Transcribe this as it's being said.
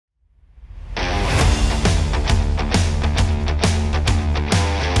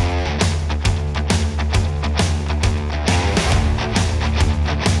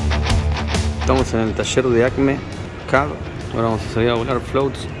Estamos en el taller de Acme Cub. Ahora vamos a salir a volar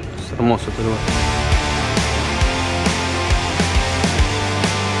floats. Es hermoso este lugar.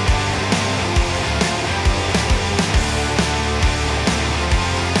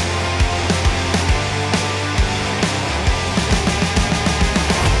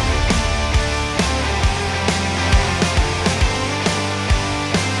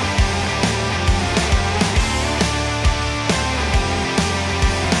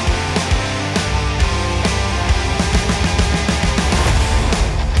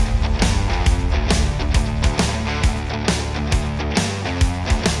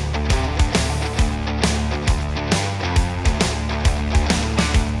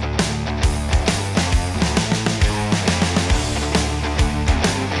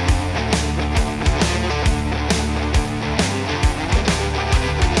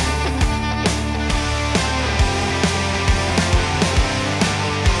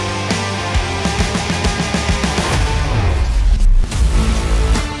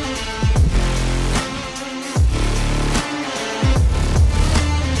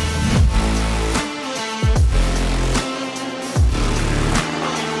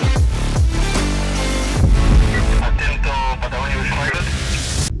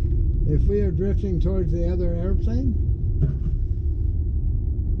 Drifting towards the other airplane,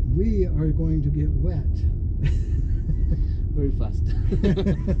 we are going to get wet Very fast.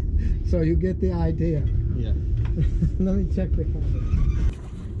 so you get the idea. Yeah. Let me check the camera.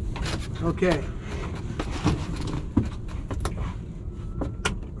 Okay.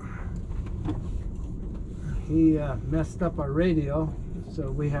 He messed up our radio, so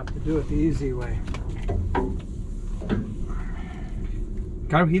we have to do it the easy way.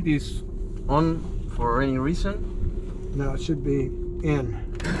 Carb heat is on for any reason? No, it should be in.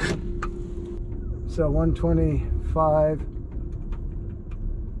 So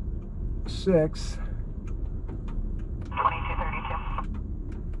 125.6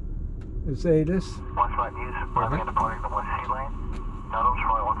 is ATIS. Watch right news, we're departing the West Sea Lane. Notice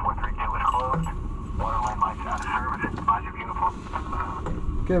Roy 1432 is closed. Waterline lights out of service. Advise of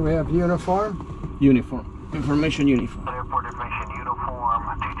uniform. Okay, we have uniform. Uniform. Information uniform. Airport information uniform.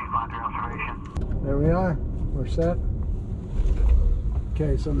 2253 observation. There we are. We're set.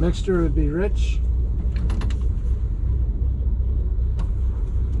 Okay, so mixture would be rich.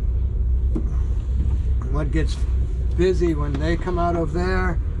 What gets busy when they come out of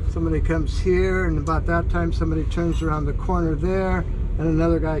there, somebody comes here, and about that time somebody turns around the corner there, and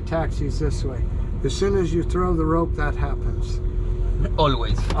another guy taxis this way. As soon as you throw the rope, that happens.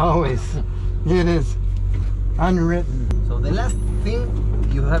 Always. Always. It is unwritten. So the last thing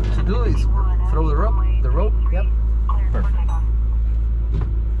you have to do is throw the rope. Yep. Perfect.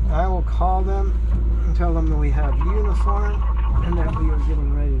 I will call them and tell them that we have uniform and that we are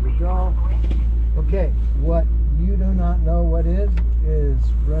getting ready to go. Okay, what you do not know what is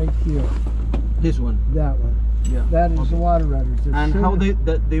right here. This one. That one. Yeah. That is the water rudders. And how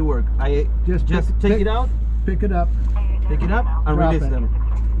they work? I just take it out, pick it up, and Drop release it. them.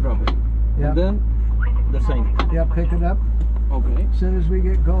 Drop it. Yep. And then the same. Yeah, pick it up. Okay. As soon as we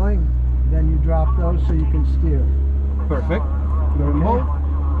get going, then you drop those so you can steer. Perfect. Remote.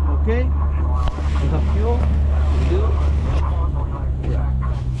 Okay. We have fuel. We do. Yeah.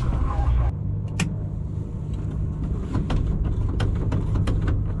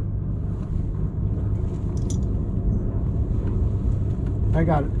 I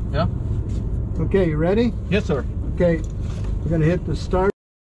got it. Yeah. Okay, you ready? Yes, sir. Okay, we're going to hit the start.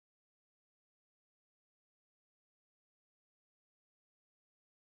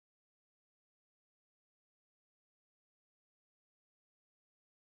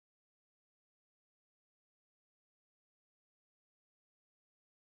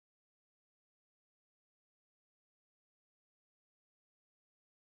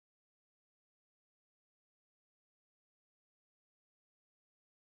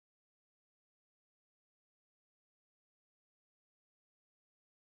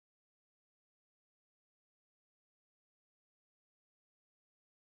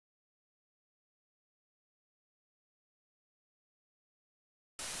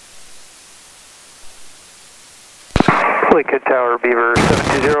 Lake Hood Tower, Beaver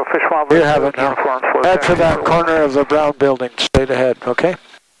 720, fish wildlife. You have it now. Head for that corner of the brown building, straight ahead, okay?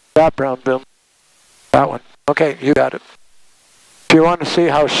 That brown building. That one. Okay, you got it. If you want to see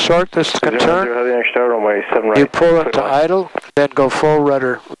how short this can turn, you pull into idle, then go full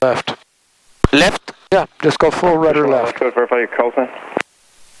rudder left. Left? Yeah, just go full rudder left. Verify your call sign.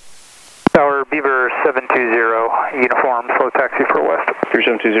 Tower, Beaver 720, uniform, slow taxi for west.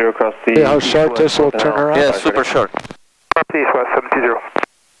 Beaver 720 across the... See how short this will turn around? Yeah, super short. East west 720.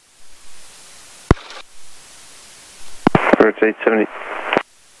 870.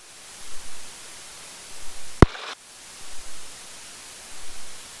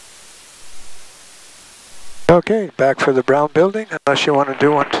 Okay, back for the brown building, unless you want to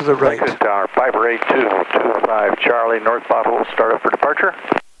do one to the right. Tower, 58225 Charlie, north bottle, start up for departure.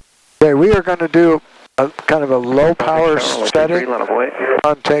 Okay, we are going to do a kind of a low power setting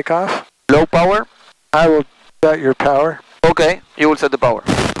on takeoff. Low power? I will set your power. Okay, you will set the power.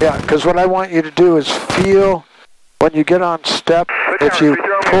 Yeah, because what I want you to do is feel when you get on step, if you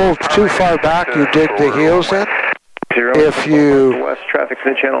pull too far back, you dig the heels in. If you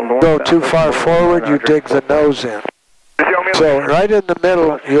go too far forward, you dig the nose in. So right in the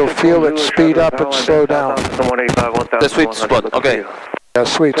middle, you'll feel it speed up and slow down. The sweet spot, okay. A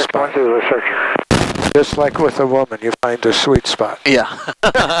sweet spot. Just like with a woman, you find a sweet spot. Yeah.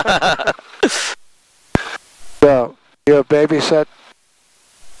 So, you babysit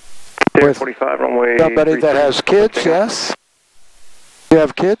with 45 runway somebody that has kids, yes? You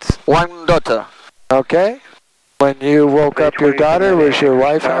have kids? One daughter. Okay. When you woke up your daughter, was your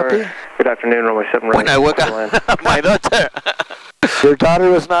wife happy? Good afternoon, runway 7 right. When I woke up my daughter. Your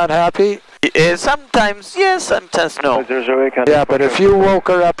daughter was not happy? Sometimes yes, sometimes no. Yeah, but if you woke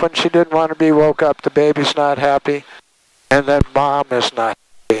her up when she didn't want to be woke up, the baby's not happy, and then mom is not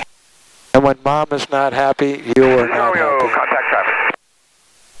happy. And when mom is not happy, you are not happy. Contact traffic.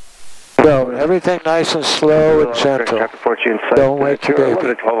 So everything nice and slow and gentle. Don't wake the baby.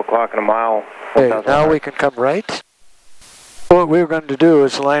 At 12 o'clock in a mile. Okay, now we can come right. What we're going to do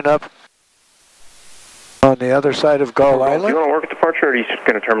is line up on the other side of Gull Island. Do you want to work at departure, or are you just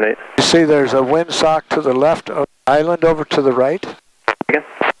going to terminate? You see there's a windsock to the left of the island over to the right. Again?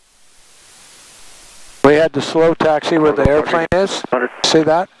 We had the slow taxi where the airplane is. See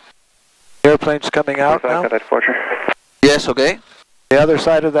that? The airplane's coming out now. Yes, okay. The other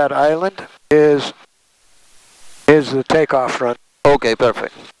side of that island is the takeoff run. Okay,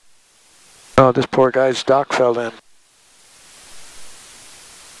 perfect. Oh, this poor guy's dock fell in.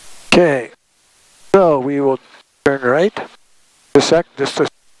 Okay, so we will turn right. Just a sec.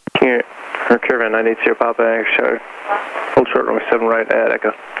 Here, Caravan 980 Papa Anchorage. Hold short runway 7 right at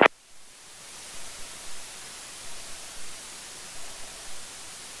Echo.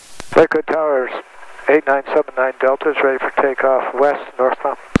 Lake Hood Towers, 8979 Delta is ready for takeoff west,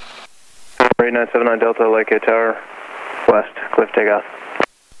 northbound. 8979 Delta, Lake Hood Tower, west, cliff takeoff.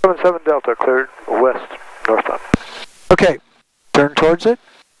 77 Delta, cleared west, northbound. Okay, turn towards it.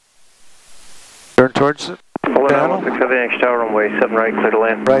 Turn towards it. Volando 167 Anchorage Tower, runway 7 right, clear to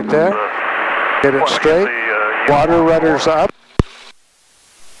land. Right there. Get it straight. Water rudders up.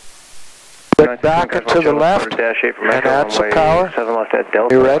 Look back and to the left and add some power.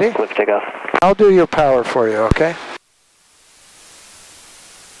 You ready? I'll do your power for you, okay?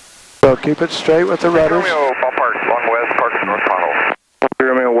 So keep it straight with the rudders.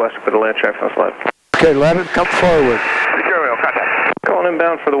 Romeo west for the land traffic on slide. Okay, let it come forward. Calling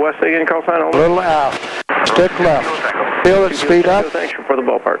inbound for the west again, call sign. A little aft. Stick left. Feel it speed up. Thanks for the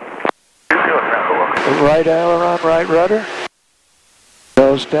ballpark. Right aileron, right rudder.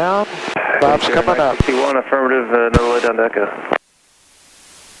 Goes down. Bob's coming up. T1 affirmative, another way down to Echo.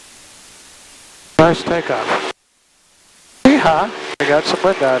 Nice takeoff. Yeehaw. We got some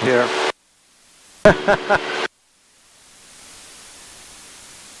wind out here.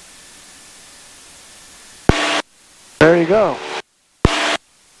 There you go.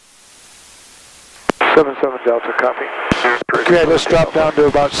 77 Delta, copy. Okay, let's drop down to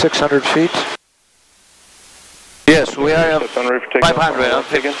about 600 feet. Yes, we are at 500.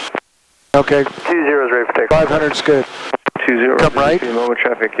 Okay. 20 is ready for takeoff. 500 is good. 20. Come right. Moment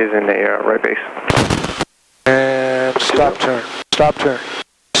traffic is in the right base. And stop turn. Stop turn.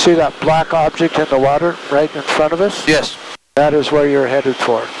 See that black object in the water right in front of us? Yes. That is where you're headed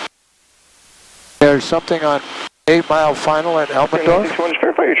for. There's something on 8 Mile Final at Elmendorf. Just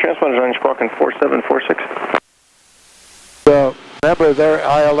verify your transponder on squawking 4746. So remember their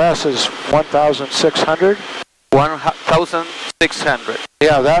ILS is 1,600. 1,600.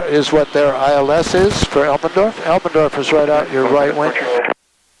 Yeah, that is what their ILS is for Elmendorf. Elmendorf is right out your right wing.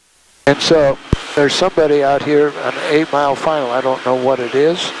 And so there's somebody out here on 8 Mile Final. I don't know what it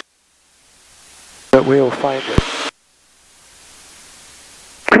is, but we'll find it.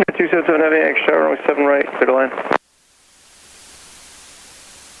 277 Heavy Anchorage Tower, runway 7 right, clear to land.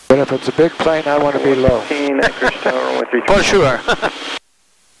 But if it's a big plane, I want to be low. Anchorage Tower, runway 3. For sure.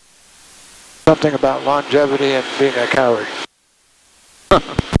 Something about longevity and being a coward.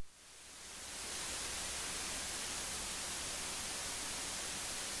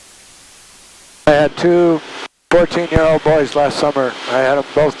 I had two 14-year-old boys last summer. I had them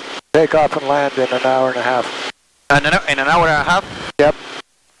both take off and land in an hour and a half. In an hour and a half? Yep.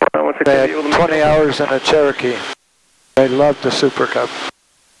 They had 20 hours in a Cherokee. They loved the Supercub.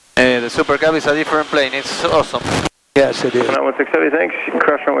 The Supercub is a different plane. It's awesome. Yes, it is. 1670, thanks. You can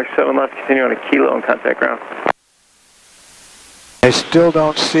cross runway 7 left, continue on a kilo and contact ground. I still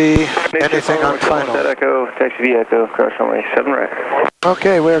don't see anything on final. Echo, taxi V Echo, cross runway 7 right.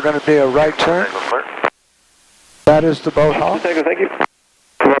 Okay, we're going to be a right turn. That is the boat hall. Thank you.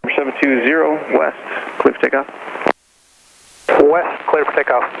 Number 720 west, clear for takeoff. West, clear for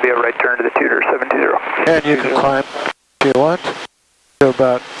takeoff. Be a right turn to the Tudor, 720. And you can climb if you want to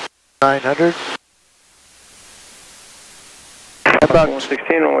about 900. About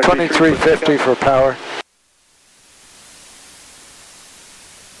 2350 for power.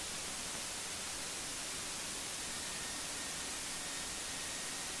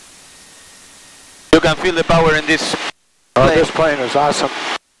 You can feel the power in this plane. Oh, this plane is awesome.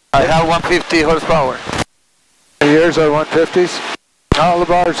 I have 150 horsepower. Yours are 150s? All of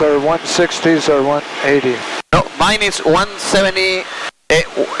ours are 160s or 180. No, mine is 170,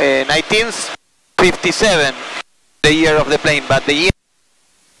 1957, the year of the plane, but the year...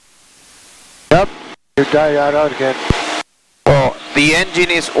 Yep, you died out again. Oh, the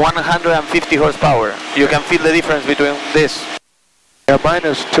engine is 150 horsepower. You can feel the difference between this. Yeah, mine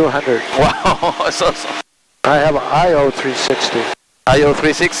is 200. Wow, that's awesome. I have an IO360.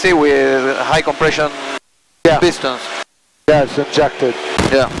 IO360 with high compression pistons. Yeah, it's injected.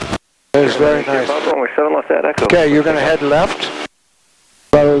 Yeah. It's very nice. Okay, you're going to head left.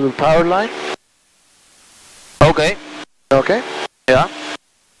 Follow the power line. Okay. Okay. Yeah.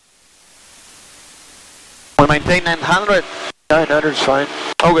 We maintain 900. 900 is fine.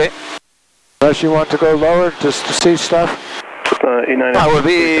 Okay. Unless you want to go lower just to see stuff. E9. I will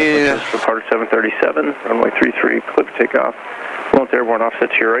be... Departed 737, runway 33, clip takeoff. Lone airborne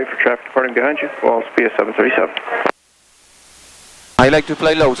offset to your right for traffic departing behind you. We'll also be a 737. I like to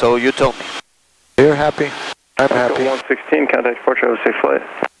fly low, so you told me. You're happy. I'm happy. 116, contact departure, have a safe flight.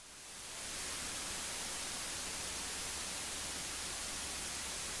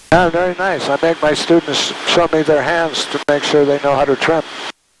 Yeah, very nice. I make my students show me their hands to make sure they know how to trim.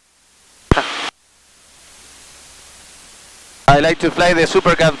 I like to fly the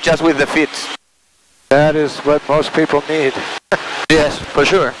Supercub just with the feet. That is what most people need. Yes, for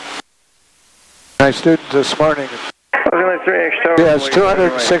sure. My student this morning, she has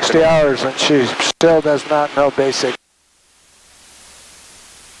 260 hours and she still does not know basic.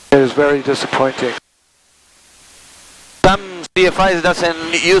 It is very disappointing. Some CFIs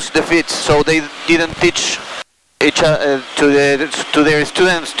doesn't use the feet, so they didn't teach to their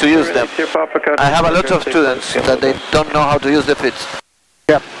students to use them. I have a lot of students that they don't know how to use the feet.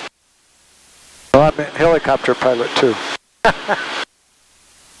 Yep. Well, I'm a helicopter pilot too.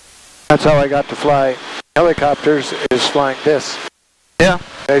 That's how I got to fly helicopters, is flying this. Yeah.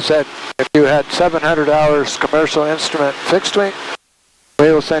 They said, if you had 700 hours commercial instrument fixed wing,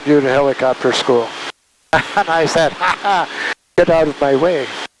 we will send you to helicopter school. And I said, ha ha, get out of my way.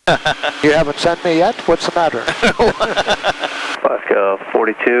 You haven't sent me yet? What's the matter? Alaska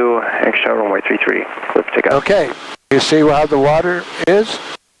 42, extra runway 33, clip takeoff. Okay, you see how the water is?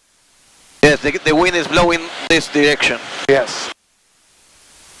 Yes, the wind is blowing this direction. Yes.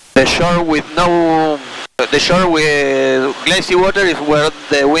 The shore with glassy water is where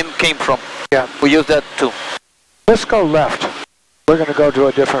the wind came from. Yeah. We use that too. Let's go left. We're going to go to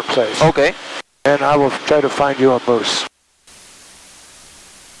a different place. Okay. And I will try to find you a moose.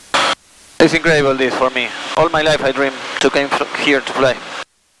 It's incredible this for me. All my life I dreamed to come here to fly.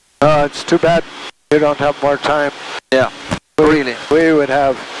 It's too bad you don't have more time. Yeah, really. We would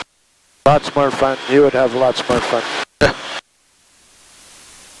have lots more fun. You would have lots more fun.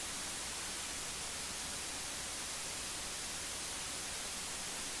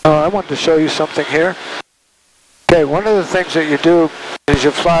 I want to show you something here. Okay, one of the things that you do is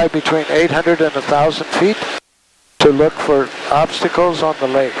you fly between 800 and 1,000 feet to look for obstacles on the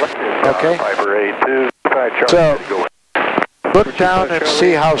lake. Okay? So, look down and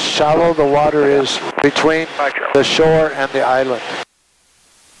see how shallow the water is between the shore and the island.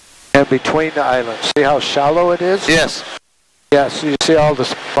 And between the islands. See how shallow it is? Yes. Yes, you see all the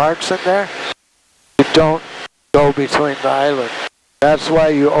marks in there? You don't go between the island. That's why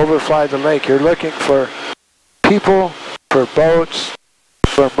you overfly the lake. You're looking for people, for boats,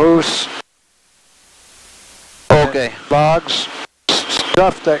 for moose. Okay. Logs.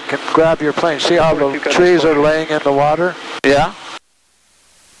 Stuff that can grab your plane. See how the trees are laying in the water? Yeah.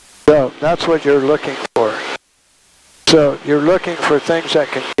 So that's what you're looking for. So you're looking for things that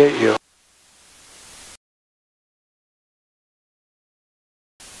can get you.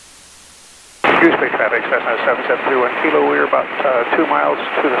 Goose Bay traffic, Cessna 77. 2 miles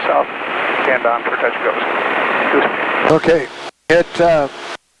to the south, and on for touch goes. Okay, hit,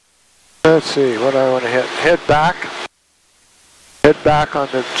 let's see, what do I want to hit? Hit back on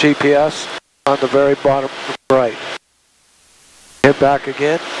the GPS on the very bottom right. Hit back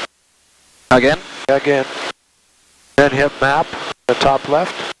again. Again? Again. Then hit map, the top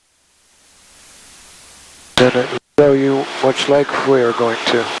left. Then it will show you which lake we are going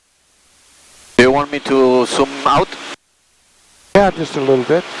to. Do you want me to zoom out? Yeah, just a little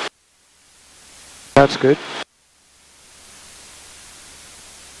bit. That's good.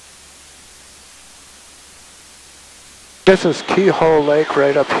 This is Keyhole Lake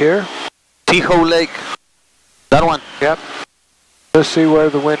right up here. Keyhole Lake. That one? Yep. Let's see where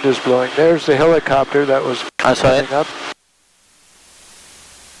the wind is blowing. There's the helicopter that was coming up.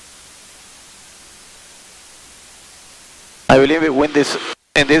 I believe the wind is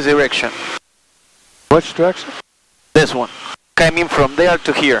in this direction. Which direction? This one. Coming from there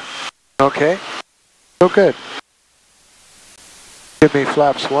to here. Okay. So good. Give me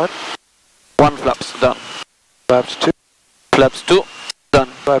flaps 1. 1 flaps, done. Flaps 2. Flaps 2, done.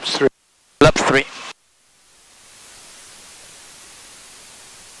 Flaps 3. Flaps 3.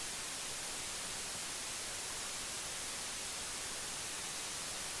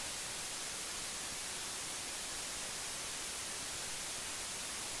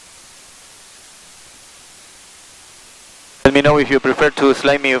 Let me know if you prefer to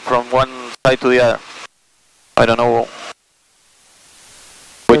slide me from one side to the other. I don't know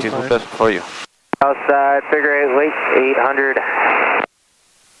which is best for you. Outside, figure 8, late 800.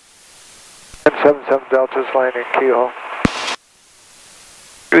 77 Delta's landing keyhole.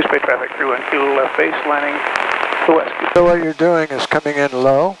 Goose Bay traffic through and keel left base, landing to west. So what you're doing is coming in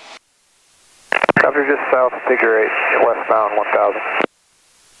low. Copy just south, figure 8, westbound 1000.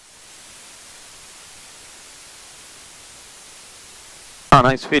 Ah,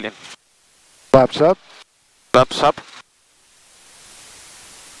 nice feeling. Flaps up. Flaps up.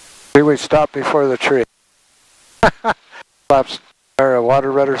 See, we stopped before the tree. Flaps, or water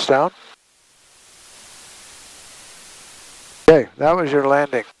rudders down. Okay, that was your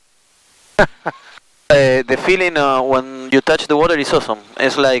landing. The feeling when you touch the water is awesome.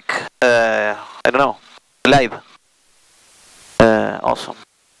 It's like, I don't know, live. Awesome.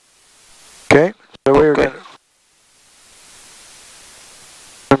 Okay, so we're going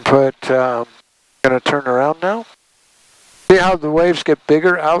to turn around now. See how the waves get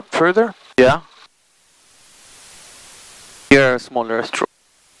bigger out further? Yeah. Here, smaller stroke.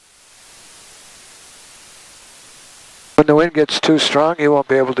 When the wind gets too strong, you won't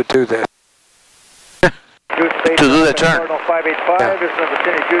be able to do this. To do the turn. 585 is in the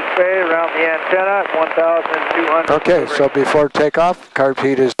vicinity Goose Bay, around the antenna, 1,200. Okay, so before takeoff, carb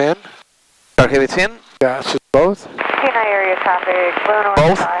heat is in. Carb heat is in. Gas is both. Kenai area traffic,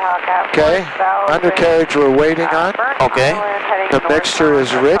 both. Okay, undercarriage we're waiting on. Okay. The mixture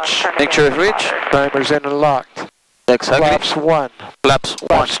is rich. Mixture is rich. Timer's in and locked. Exactly. Flaps 1. Flaps 1.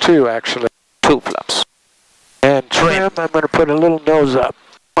 Flaps 2 actually. 2 flaps. And trim, I'm going to put a little nose up.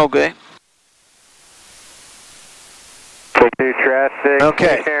 Okay. Take 2 traffic.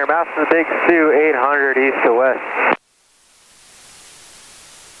 Okay. Mouse to the Big Sioux, 800 east to west.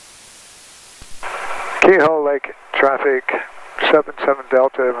 Keyhole Lake traffic, 77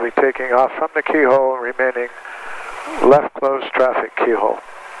 Delta will be taking off from the keyhole, remaining left closed traffic keyhole.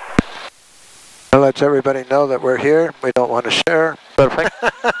 That lets everybody know that we're here. We don't want to share. Perfect.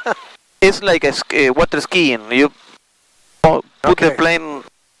 It's like a water skiing. You put the plane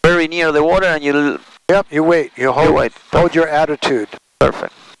very near the water and you... Yep, you wait. You hold your attitude.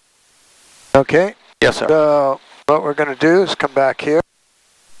 Perfect. Okay? Yes, sir. So what we're going to do is come back here.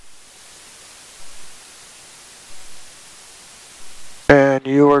 And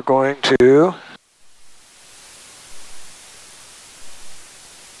you are going to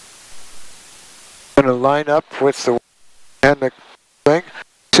line up with the thing.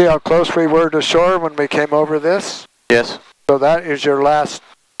 See how close we were to shore when we came over this? Yes. So that is your last,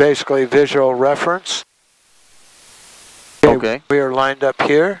 basically, visual reference. Okay. We are lined up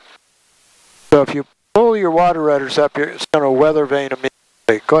here. So if you pull your water rudders up here, it's going to weather vane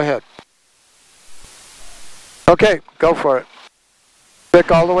immediately. Go ahead. Okay, go for it.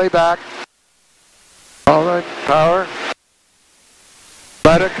 Stick all the way back. All right, power.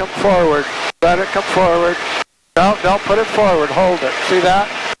 Let it come forward. Let it come forward. No, don't put it forward. Hold it. See that?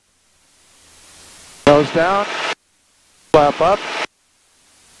 Nose down. Flap up.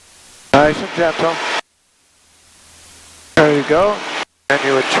 Nice and gentle. There you go. And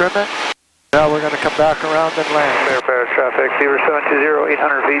you would trim it. Now we're going to come back around and land. Fairfax traffic, Beaver 720,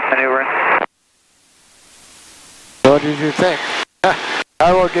 800 feet, maneuvering. What did you think?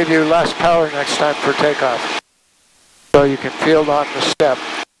 I will give you less power next time for takeoff, so you can field on the step.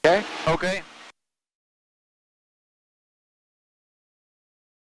 Okay? Okay.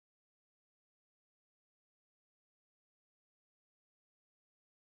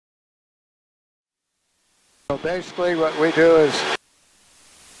 So basically what we do is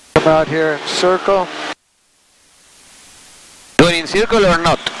come out here and circle. Do it in circle or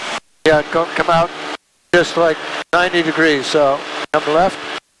not? Yeah, come out just like 90 degrees. So come left.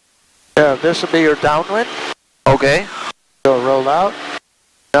 Yeah, this will be your downwind. Okay. So roll out.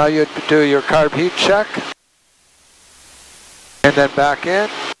 Now you do your carb heat check. And then back in.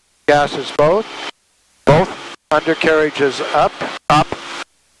 Gases both. Both. Undercarriage is up. Up.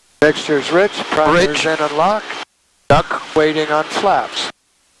 Mixture's rich. Primers in and lock. Duck. Waiting on flaps.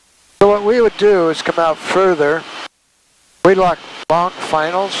 So what we would do is come out further. We lock long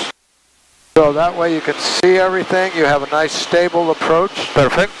finals. So that way you can see everything. You have a nice stable approach.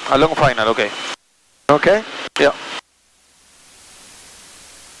 Perfect. A long final, okay. Okay? Yeah.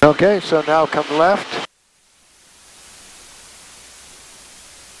 Okay, so now come left.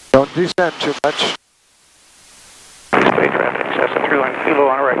 Don't descend too much. Two-spay traffic, Cessna through line, kilo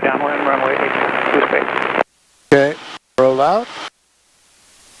on right downwind, runway 8, two-spay. Okay, roll out.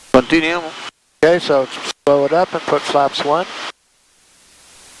 Continue. Okay, so slow it up and put flaps 1.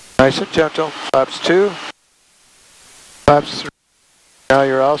 Nice and gentle. Flaps 2. Flaps 3. Now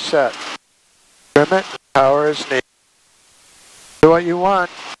you're all set. Trim it. Power is needed. So what you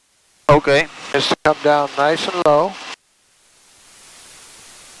want, okay, is to come down nice and low.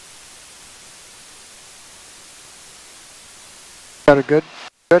 Got a good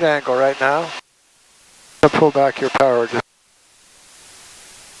angle right now. Pull back your power.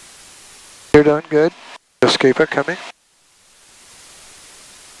 You're doing good. Just keep it coming.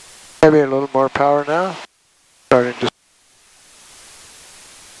 Maybe a little more power now. Starting to.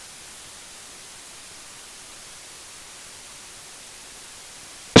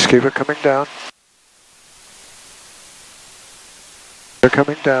 Just keep it coming down. They're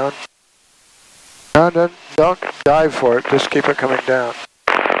coming down. No, don't dive for it. Just keep it coming down.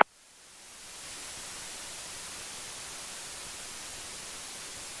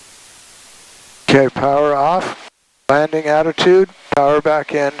 Okay, power off. Landing attitude. Power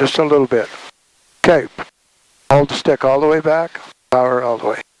back in just a little bit. Okay. Hold the stick all the way back. Power all the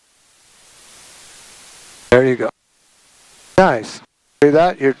way. There you go. Nice. See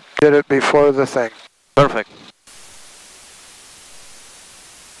that? You did it before the thing. Perfect.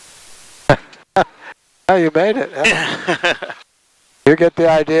 Oh, you made it. Huh? You get the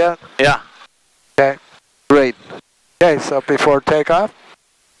idea? Yeah. Okay. Great. Okay, so before takeoff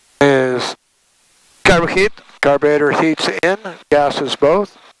is Carb heat. carburetor heats in, gases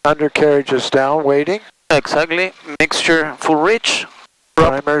both, undercarriage is down, waiting. Exactly. Mixture full reach.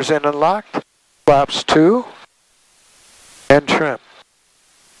 Primers in and locked. Flaps 2. And trim.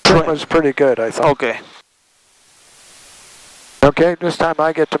 Trim was pretty good, I thought. Okay. Okay, this time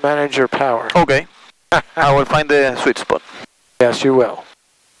I get to manage your power. Okay. I will find the sweet spot. Yes, you will.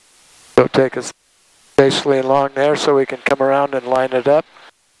 So take us basically along there so we can come around and line it up.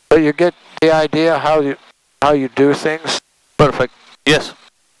 So you get the idea how you do things. Perfect. Yes.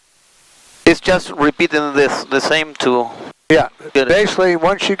 It's just repeating this the same to. Yeah. Get basically,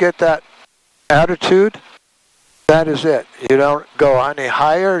 once you get that attitude, that is it. You don't go any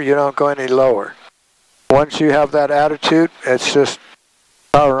higher. You don't go any lower. Once you have that attitude, it's just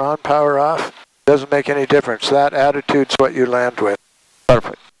power on, power off. Doesn't make any difference. That attitude's what you land with.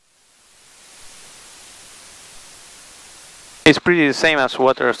 Perfect. It's pretty the same as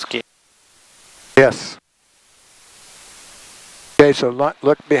water ski. Yes. Okay, so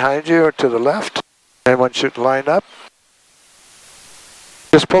look behind you or to the left, and once you line up,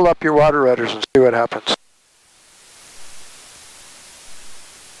 just pull up your water rudders and see what happens.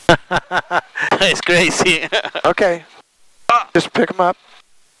 It's crazy. Okay. Just pick them up,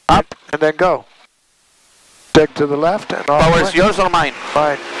 and then go. Stick to the left and all the way. Power is yours or mine?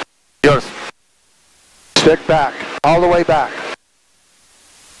 Mine. Yours. Stick back, all the way back.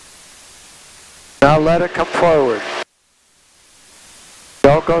 Now let it come forward.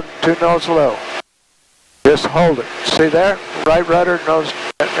 Don't go too nose low. Just hold it. See there? Right rudder, nose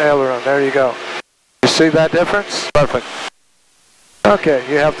aileron. There you go. You see that difference? Perfect. Okay,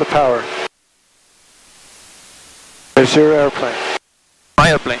 you have the power. It's your airplane.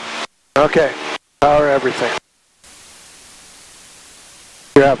 My airplane. Okay, power everything.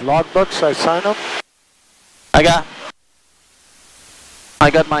 You have logbooks, I sign them? I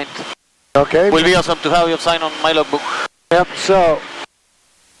got mine. Okay. Will be awesome to have you sign on my logbook. Yep, so,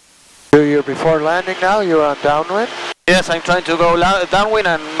 do your before landing now, you're on downwind? Yes, I'm trying to go downwind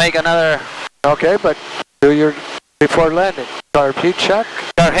and make another. Okay, but do your before landing. Carb heat check.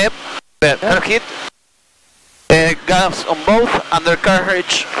 Car hip, car heat. Gas on both,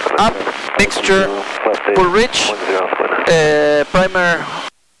 undercarriage up, mixture, full reach, primer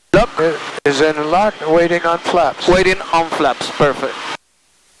lock. Is in lock, waiting on flaps. Waiting on flaps, perfect.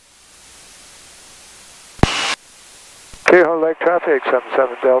 Keyhole Lake traffic,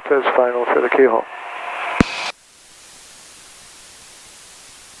 77 Delta is final for the keyhole.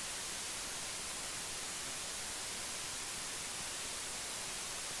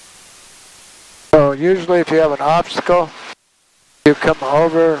 So usually if you have an obstacle, you come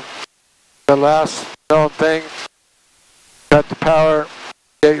over the last known thing, cut the power,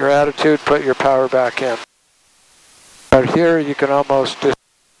 get your attitude, put your power back in. But here you can almost just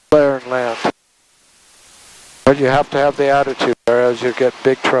flare and land. But you have to have the attitude or else you get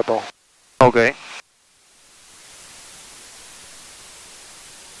big trouble. Okay.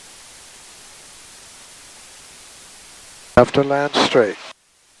 Have to land straight.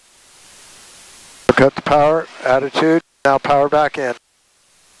 Cut the power, attitude, now power back in.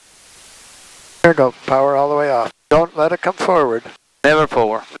 Here you go, power all the way off. Don't let it come forward. Never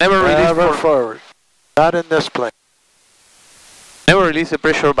forward. Never forward. Not in this plane. Never release the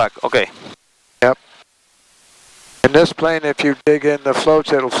pressure back. Okay. Yep. In this plane, if you dig in the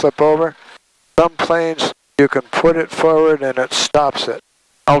floats, it'll flip over. Some planes, you can put it forward and it stops it.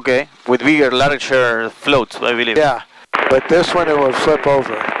 Okay. With bigger, larger floats, I believe. Yeah. But this one, it will flip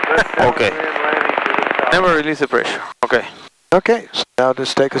over. Okay. Never release the pressure. Okay. Okay. So now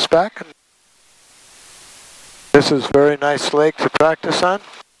just take us back. This is a very nice lake to practice on.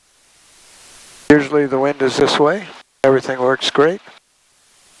 Usually the wind is this way. Everything works great.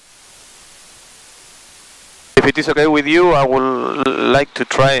 If it is okay with you, I would like to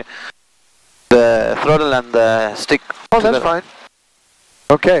try the throttle and the stick. Oh, that's fine.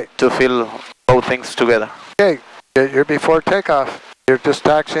 Okay. To feel both things together. Okay. You're before takeoff. You're just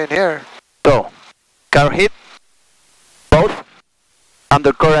taxiing here. So, car hit, both,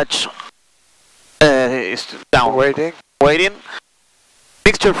 undercarriage is down. Waiting. Waiting.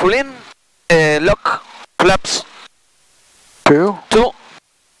 Mixture full in, lock, flaps. Two.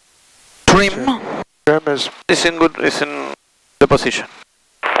 Trim. Trim is in the position.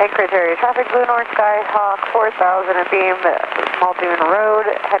 Anchorage area traffic, Blue North Sky, Hawk 4000 and beam, Muldoon Road,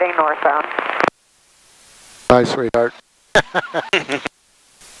 heading northbound. Bye, sweetheart.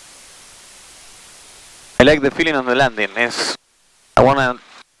 I like the feeling on the landing. I want to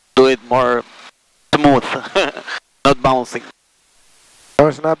do it more smooth, not bouncing. No,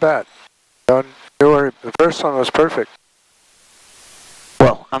 it's not bad. The first one was perfect.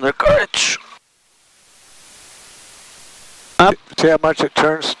 Well, undercarriage. Up. See how much it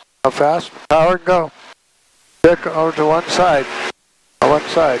turns, how fast? Power and go. Stick over to one side. On one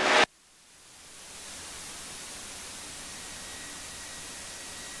side.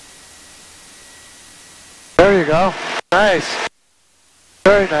 There you go. Nice.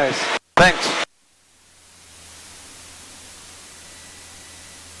 Very nice. Thanks.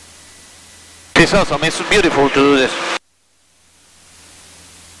 It's awesome. It's beautiful to do this.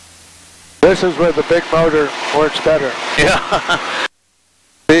 This is where the big motor works better. Yeah.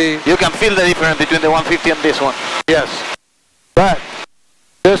 You can feel the difference between the 150 and this one. Yes. But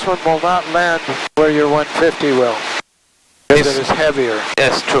this one will not land where your 150 will. Because it is heavier.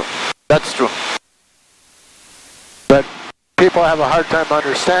 Yes, true. That's true. But people have a hard time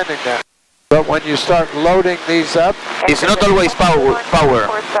understanding that. But when you start loading these up, it's not always power.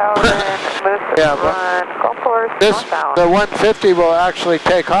 Yeah, but the 150 will actually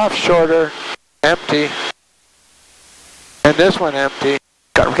take off shorter, empty, and this one empty.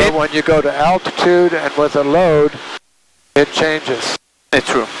 But when you go to altitude and with a load, it changes. It's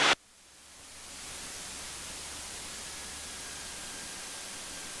true.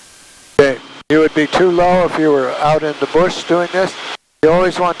 Okay, you would be too low if you were out in the bush doing this. You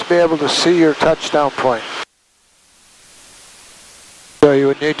always want to be able to see your touchdown point. So you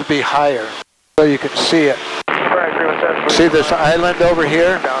would need to be higher so you can see it. See this island over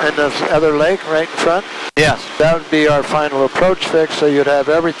here and this other lake right in front? Yes. That would be our final approach fix, so you'd have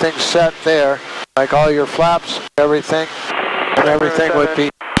everything set there, like all your flaps, everything, and everything would be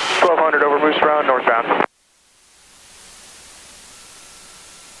 1200 over Moose Round, northbound.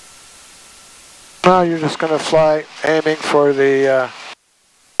 Now you're just going to fly aiming for the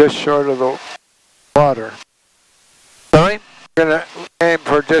just short of the water. Sorry? You're going to aim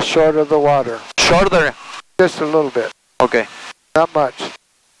for just short of the water. Shorter? Just a little bit. Okay. Not much.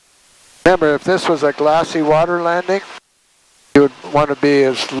 Remember, if this was a glassy water landing, you would want to be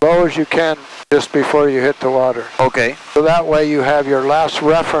as low as you can just before you hit the water. Okay. So that way you have your last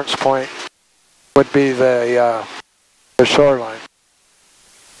reference point would be the shoreline.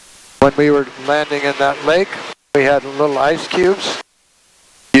 When we were landing in that lake, we had little ice cubes.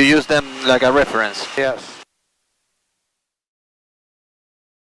 You use them like a reference? Yes.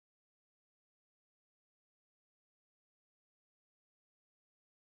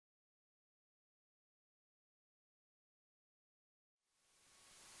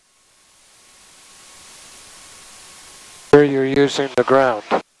 Here you're using the ground.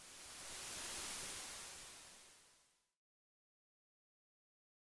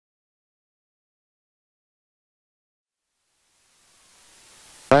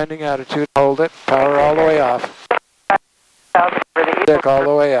 Landing attitude, hold it, power all the way off. Stick all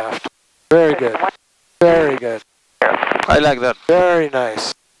the way aft. Very good. Very good. I like that. Very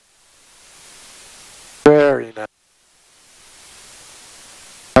nice. Very nice.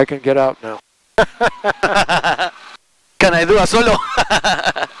 I can get out now. Can I do a solo?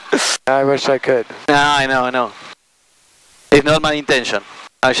 I wish I could. No, I know. It's not my intention.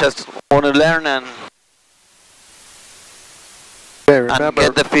 I just want to learn and remember,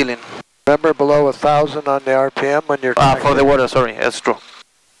 get the feeling. Remember below 1,000 on the RPM when you're for the water, sorry, that's true.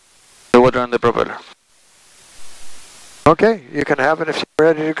 The water and the propeller. Okay, you can have it if you're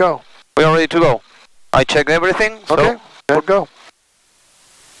ready to go. We are ready to go. I checked everything, so okay, then go.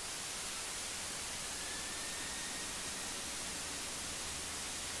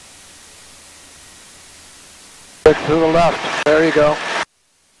 Stick to the left, there you go.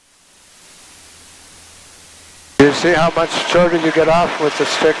 You see how much shorter you get off with the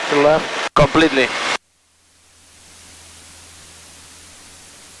stick to the left? Completely.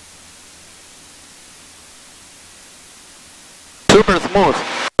 Super smooth.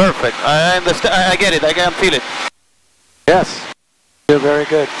 Perfect. I understand. I get it. I can feel it. Yes. You're very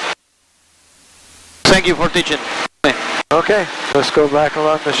good. Thank you for teaching me. Okay, let's go back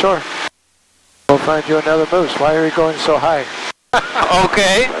along the shore. We'll find you another moose. Why are you going so high?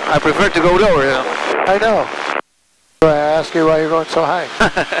 Okay. I prefer to go lower. I know. So I ask you why you're going so high.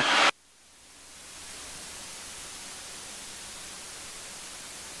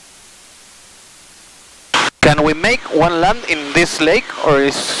 Can we make one land in this lake, or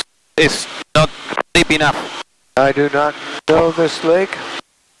is not deep enough? I do not know this lake.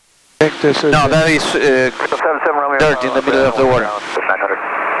 I think this is... No, that is dirt in the middle of the water.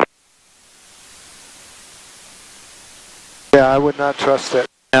 Yeah, I would not trust it.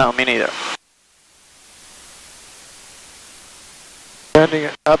 No, me neither. Standing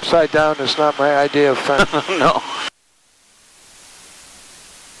upside down is not my idea of fun. No.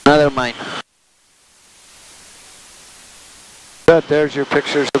 Neither mine. Good, there's your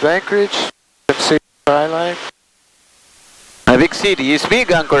pictures of Anchorage. You can see the skyline. A big city. It's big,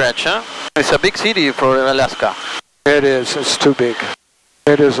 Anchorage, huh? It's a big city for Alaska. It is. It's too big.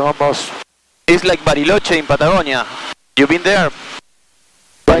 It is almost... It's like Bariloche in Patagonia. You been there?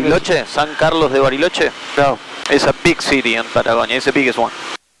 Bariloche? San Carlos de Bariloche? No. It's a big city in Patagonia. It's the biggest one.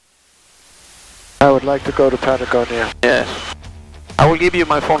 I would like to go to Patagonia. Yes. I will give you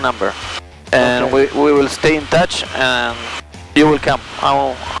my phone number. And okay. we will stay in touch and you will come.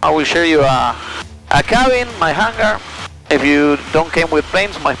 I will share you a cabin, my hangar. If you don't come with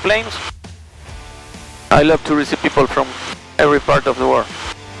planes, my planes. I love to receive people from every part of the world.